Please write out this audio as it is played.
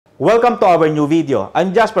Welcome to our new video.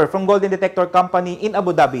 I'm Jasper from Golden Detector Company in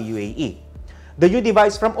Abu Dhabi, UAE. The new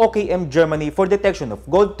device from OKM Germany for detection of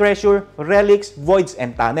gold treasure, relics, voids,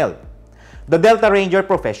 and tunnel. The Delta Ranger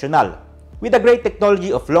Professional, with a great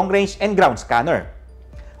technology of long-range and ground scanner.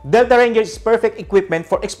 Delta Ranger is perfect equipment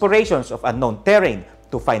for explorations of unknown terrain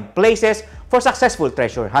to find places for successful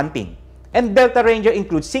treasure hunting. And Delta Ranger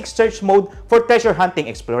includes 6 search mode for treasure hunting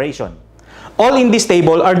exploration. All in this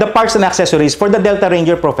table are the parts and accessories for the Delta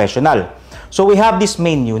Ranger Professional. So we have this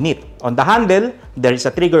main unit. On the handle, there is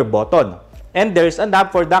a trigger button. And there is a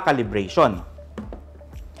knob for the calibration.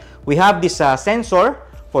 We have this sensor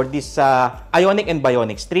for this Ionic and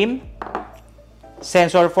Bionic stream.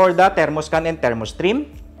 Sensor for the Thermo Scan and Thermo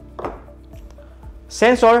stream.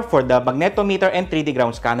 Sensor for the Magnetometer and 3D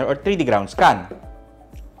ground scanner or 3D ground scan.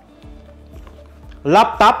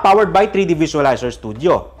 Laptop powered by 3D Visualizer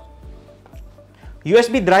Studio.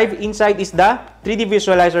 USB drive inside is the 3D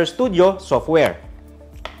Visualizer Studio software.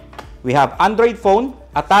 We have Android phone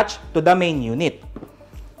attached to the main unit.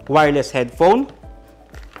 Wireless headphone,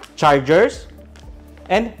 chargers,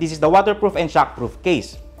 and this is the waterproof and shockproof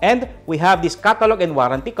case. And we have this catalog and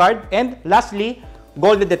warranty card, and lastly,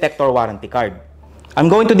 Golden Detector warranty card. I'm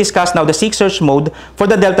going to discuss now the 6 search mode for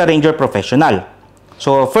the Delta Ranger Professional.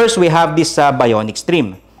 So first we have this Bionic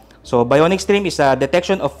stream. So Bionic stream is a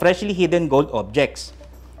detection of freshly hidden gold objects.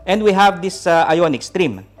 And we have this Ionic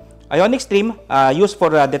stream. Ionic stream used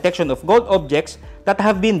for detection of gold objects that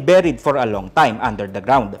have been buried for a long time under the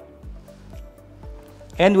ground.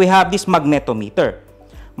 And we have this Magnetometer.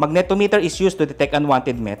 Magnetometer is used to detect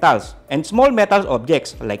unwanted metals and small metal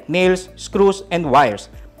objects like nails, screws, and wires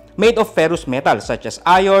made of ferrous metals such as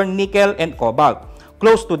iron, nickel, and cobalt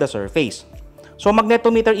close to the surface. So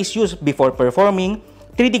Magnetometer is used before performing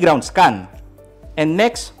 3D ground scan. And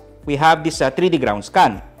next, we have this 3D ground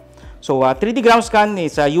scan. So 3D ground scan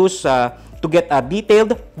is used to get a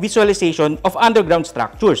detailed visualization of underground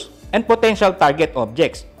structures and potential target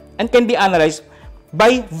objects and can be analyzed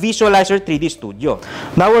by Visualizer 3D Studio.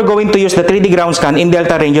 Now we're going to use the 3D ground scan in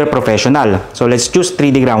Delta Ranger Professional. So let's choose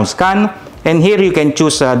 3D ground scan, and here you can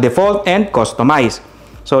choose default and customize.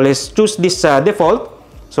 So let's choose this default.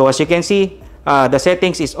 So as you can see, the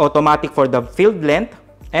settings is automatic for the field length,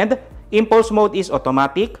 and impulse mode is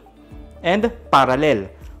automatic and parallel.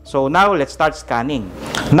 So now let's start scanning.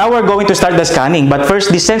 Now we're going to start the scanning, but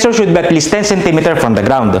first this sensor should be at least 10 cm from the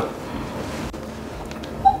ground.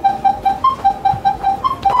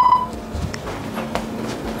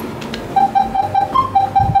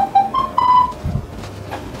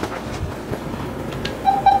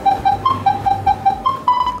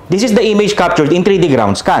 This is the image captured in 3D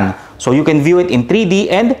ground scan. So you can view it in 3D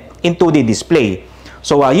and in 2D display.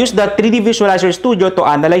 So use the 3D Visualizer Studio to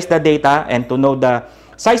analyze the data and to know the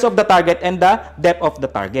size of the target and the depth of the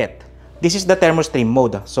target. This is the Thermo Stream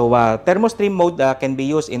mode. So Thermo Stream mode can be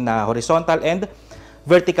used in horizontal and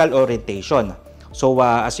vertical orientation. So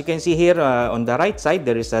as you can see here on the right side,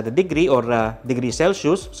 there is the degree or degree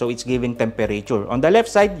Celsius. So it's giving temperature. On the left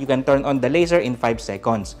side, you can turn on the laser in 5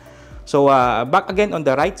 seconds. So back again on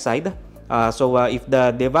the right side. If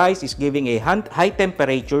the device is giving a high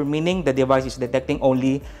temperature, meaning the device is detecting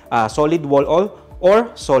only solid wall or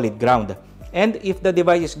solid ground. And if the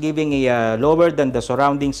device is giving a lower than the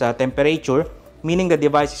surroundings temperature, meaning the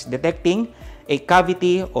device is detecting a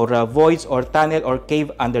cavity or voids or tunnel or cave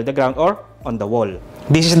under the ground or on the wall.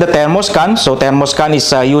 This is the Thermo Scan. So Thermo Scan is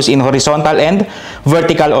used in horizontal and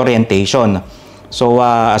vertical orientation. So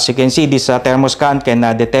as you can see, this Thermo Scan can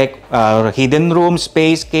detect hidden rooms,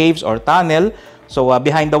 space, caves, or tunnel. So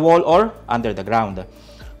behind the wall or under the ground.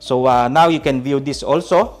 So now you can view this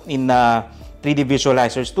also in 3D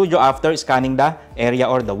Visualizer Studio after scanning the area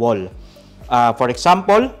or the wall. For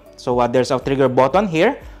example, so there's a trigger button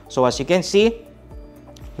here. So as you can see,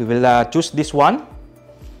 we will choose this one.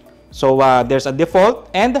 So there's a default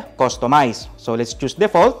and customize. So let's choose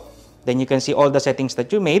default. Then you can see all the settings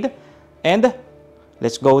that you made. And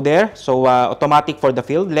let's go there. So automatic for the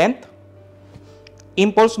field length.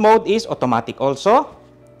 Impulse mode is automatic also.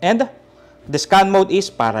 And the scan mode is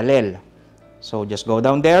parallel. So just go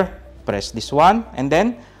down there, press this one, and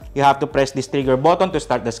then you have to press this trigger button to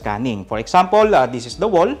start the scanning. For example, this is the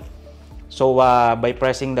wall. So by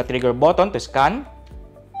pressing the trigger button to scan.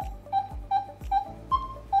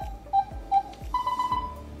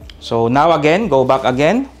 So now again, go back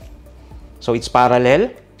again. So it's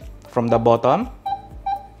parallel from the bottom.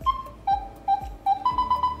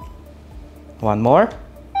 One more.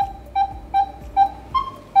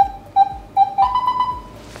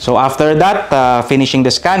 So after that, finishing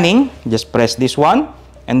the scanning, just press this one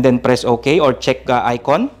and then press OK or check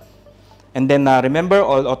icon. And then remember,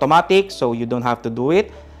 all automatic, so you don't have to do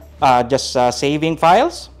it. Just saving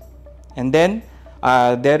files. And then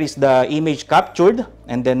there is the image captured.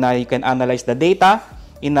 And then you can analyze the data,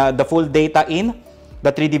 in the full data in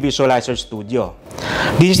the 3D Visualizer Studio.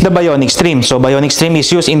 This is the Bionic stream. So Bionic stream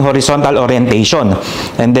is used in horizontal orientation.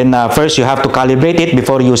 And then first you have to calibrate it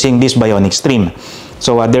before using this Bionic stream.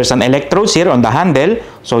 So there's an electrodes here on the handle.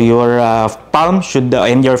 So your palm should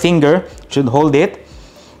and your finger should hold it,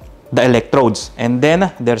 the electrodes. And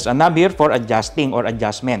then there's a knob here for adjusting or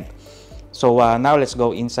adjustment. So now let's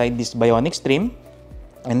go inside this Bionic stream.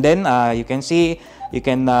 And then you can see, you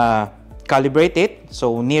can calibrate it.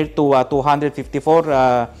 So near to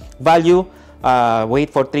 254 value, wait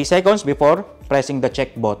for 3 seconds before pressing the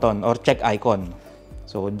check button or check icon.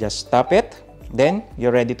 So just stop it. Then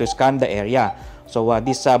you're ready to scan the area. So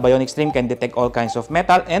this Bionic stream can detect all kinds of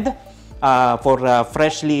metal and for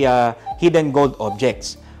freshly hidden gold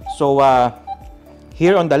objects. So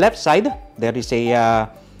here on the left side, there is a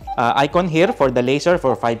icon here for the laser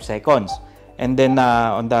for 5 seconds. And then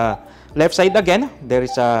on the left side again, there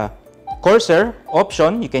is a cursor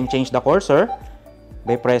option. You can change the cursor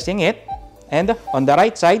by pressing it. And on the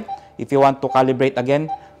right side, if you want to calibrate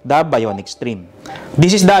again the Bionic stream.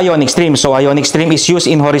 This is the Ionic stream. So Ionic stream is used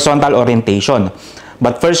in horizontal orientation.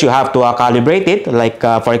 But first you have to calibrate it. Like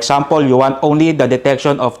for example, you want only the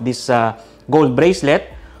detection of this gold bracelet.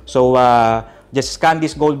 So just scan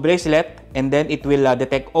this gold bracelet and then it will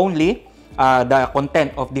detect only the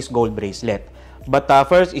content of this gold bracelet. But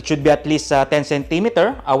first, it should be at least 10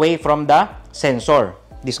 centimeter away from the sensor,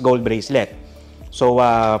 this gold bracelet. So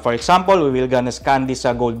for example, we will gonna scan this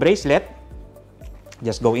gold bracelet.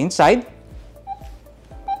 Just go inside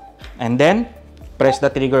and then press the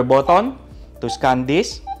trigger button to scan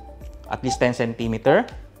this at least 10 centimeter.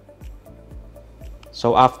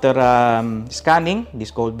 So after scanning this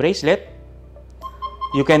gold bracelet,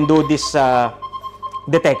 you can do this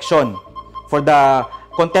detection for the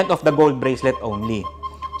content of the gold bracelet only.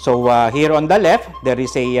 So here on the left, there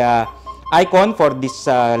is a icon for this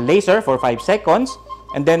laser for 5 seconds.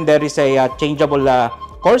 And then there is a changeable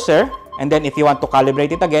cursor. And then if you want to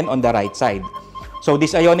calibrate it again on the right side. So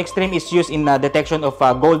this Ionic stream is used in detection of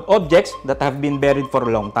gold objects that have been buried for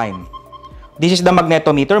a long time. This is the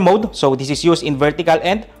magnetometer mode. So this is used in vertical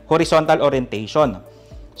and horizontal orientation.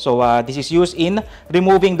 So this is used in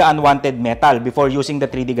removing the unwanted metal before using the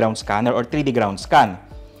 3D ground scanner or 3D ground scan.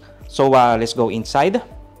 So let's go inside.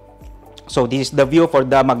 So this is the view for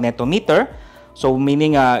the magnetometer. So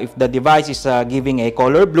meaning if the device is giving a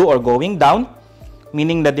color blue or going down,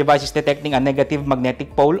 meaning the device is detecting a negative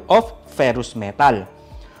magnetic pole of ferrous metal.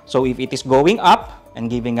 So if it is going up and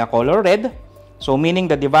giving a color red, so meaning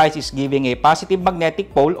the device is giving a positive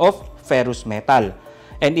magnetic pole of ferrous metal.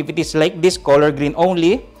 And if it is like this, color green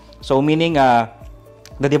only, so meaning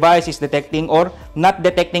the device is detecting or not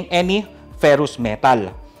detecting any ferrous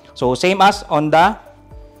metal. So same as on the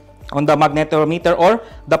magnetometer or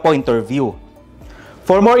the pointer view.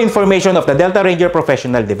 For more information of the Delta Ranger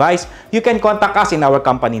professional device, you can contact us in our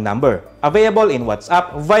company number, available in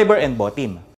WhatsApp, Viber, and Botim.